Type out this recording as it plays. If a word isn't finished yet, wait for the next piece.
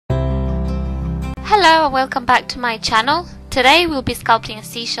Hello and welcome back to my channel. Today we'll be sculpting a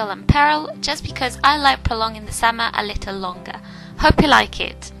seashell and pearl just because I like prolonging the summer a little longer. Hope you like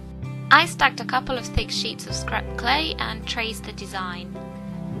it. I stacked a couple of thick sheets of scrap clay and traced the design.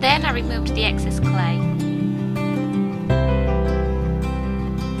 Then I removed the excess clay.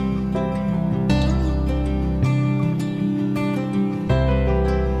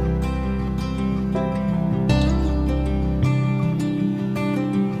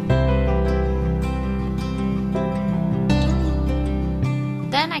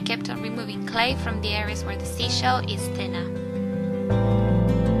 Then I kept on removing clay from the areas where the seashell is thinner.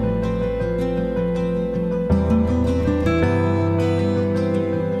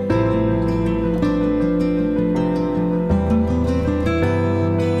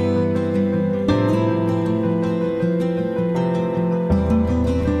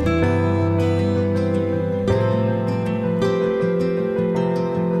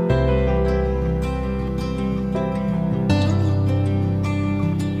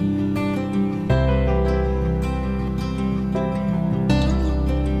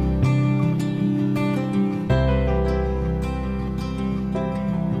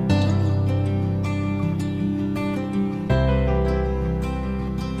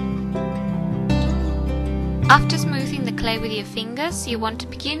 After smoothing the clay with your fingers, you want to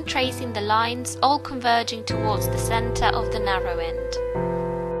begin tracing the lines, all converging towards the center of the narrow end.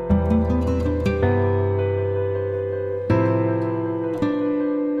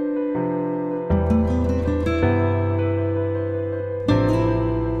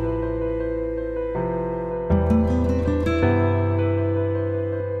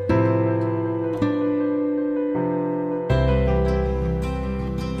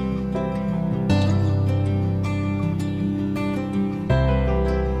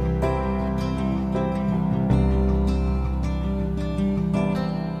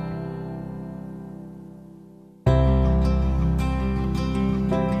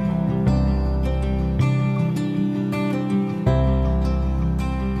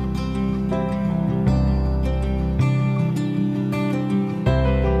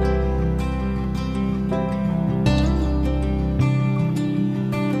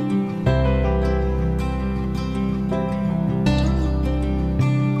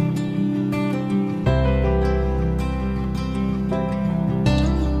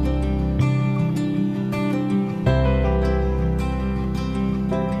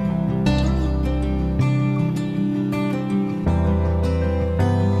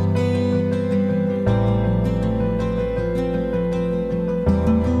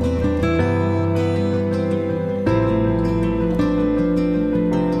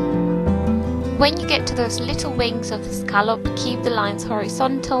 When you get to those little wings of the scallop, keep the lines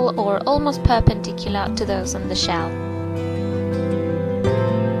horizontal or almost perpendicular to those on the shell.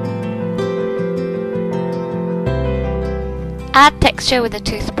 Add texture with a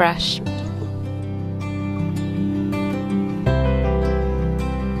toothbrush.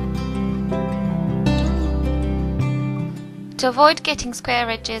 To avoid getting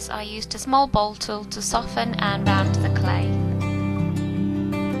square edges, I used a small bowl tool to soften and round the clay.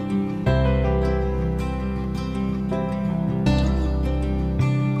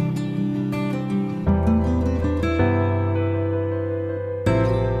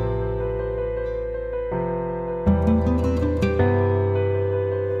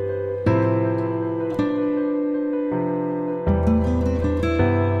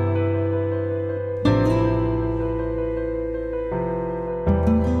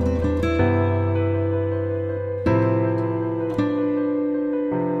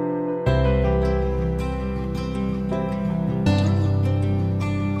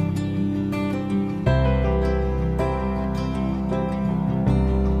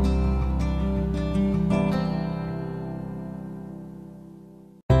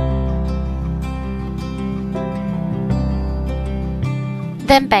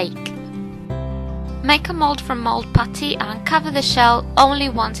 Then bake. Make a mold from mold putty and cover the shell only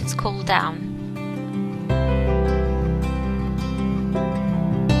once it's cooled down.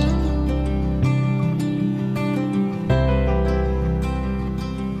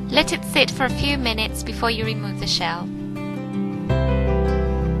 Let it sit for a few minutes before you remove the shell.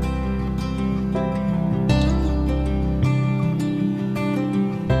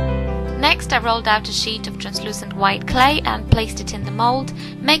 Next, I rolled out a sheet of translucent white clay and placed it in the mold,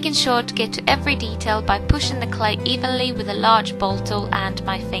 making sure to get to every detail by pushing the clay evenly with a large bowl tool and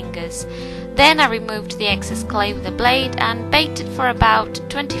my fingers. Then I removed the excess clay with a blade and baked it for about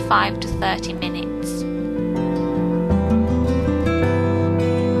 25 to 30 minutes.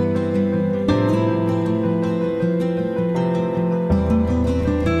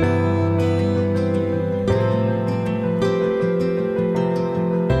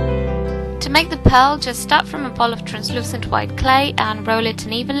 make the pearl, just start from a ball of translucent white clay and roll it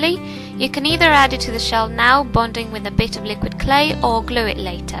unevenly. You can either add it to the shell now, bonding with a bit of liquid clay, or glue it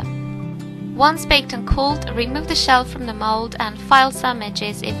later. Once baked and cooled, remove the shell from the mold and file some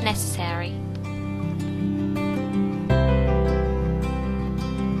edges if necessary.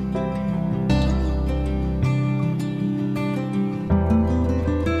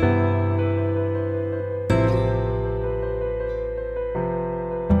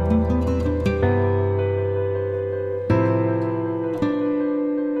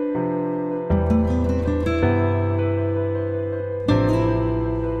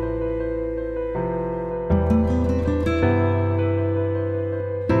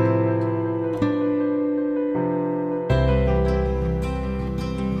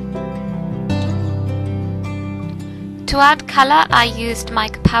 To add colour, I used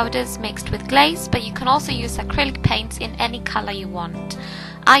mica powders mixed with glaze, but you can also use acrylic paints in any colour you want.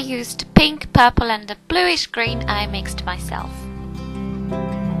 I used pink, purple and a bluish green I mixed myself.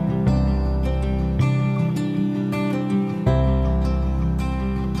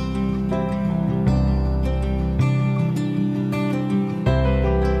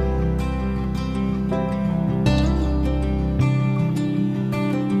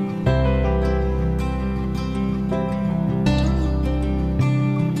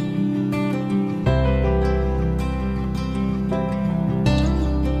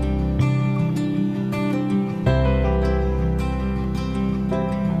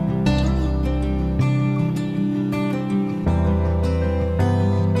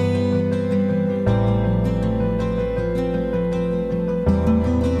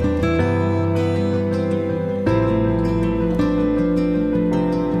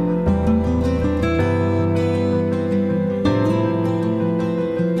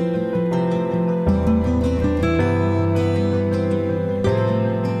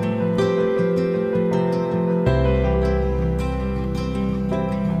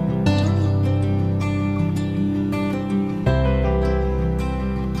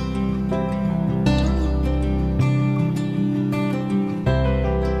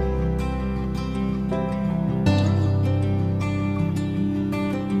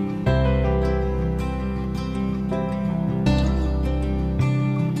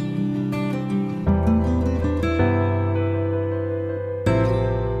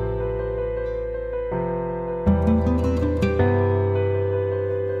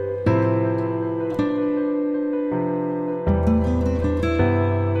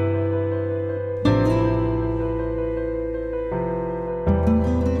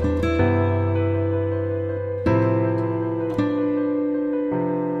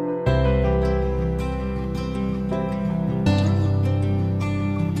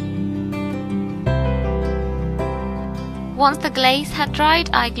 Once the glaze had dried,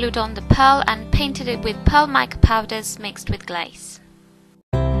 I glued on the pearl and painted it with pearl mica powders mixed with glaze.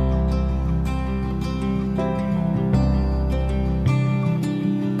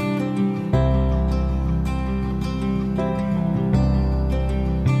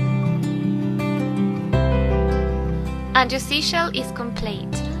 And your seashell is complete.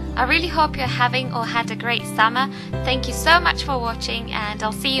 I really hope you're having or had a great summer. Thank you so much for watching, and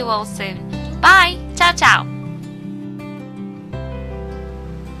I'll see you all soon. Bye! Ciao ciao!